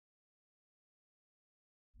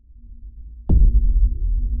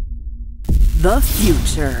The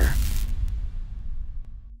future.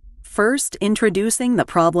 First, introducing the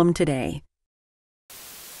problem today.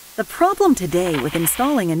 The problem today with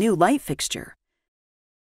installing a new light fixture.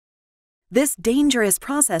 This dangerous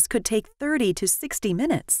process could take 30 to 60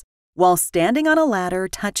 minutes while standing on a ladder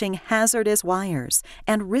touching hazardous wires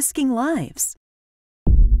and risking lives.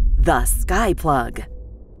 The Sky Plug.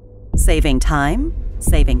 Saving time,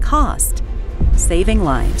 saving cost, saving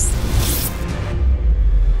lives.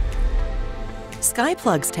 Sky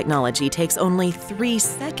Plug's technology takes only 3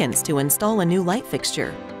 seconds to install a new light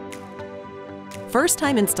fixture.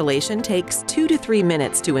 First-time installation takes 2 to 3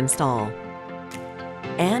 minutes to install.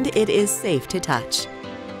 And it is safe to touch.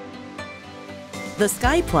 The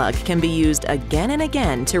Sky Plug can be used again and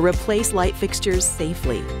again to replace light fixtures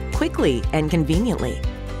safely, quickly, and conveniently.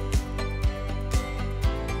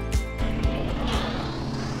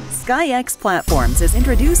 SkyX Platforms is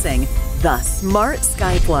introducing the Smart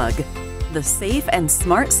Sky Plug, the safe and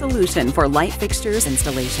smart solution for light fixtures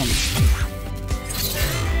installation.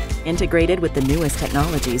 Integrated with the newest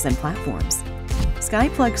technologies and platforms,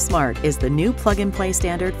 SkyPlug Smart is the new plug-and-play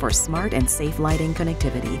standard for smart and safe lighting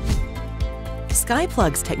connectivity.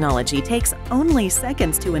 SkyPlug's technology takes only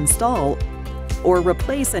seconds to install or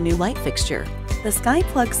replace a new light fixture. The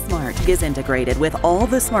SkyPlug Smart is integrated with all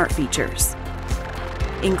the smart features,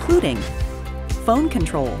 including phone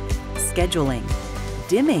control, scheduling,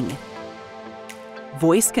 dimming,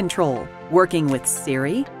 voice control, working with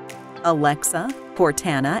Siri, Alexa,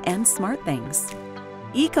 Cortana, and SmartThings,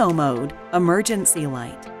 Eco Mode, emergency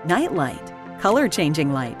light, night light,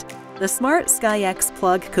 color-changing light. The Smart SkyX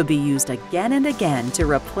Plug could be used again and again to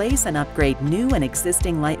replace and upgrade new and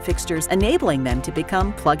existing light fixtures, enabling them to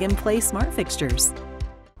become plug-and-play smart fixtures.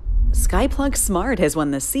 SkyPlug Smart has won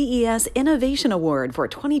the CES Innovation Award for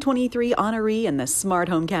 2023 honoree in the Smart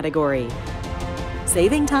Home category.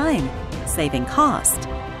 Saving time, saving cost,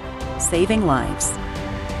 saving lives.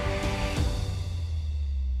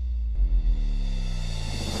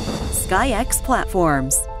 SkyX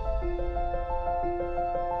Platforms.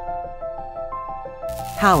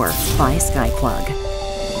 Powered by SkyPlug.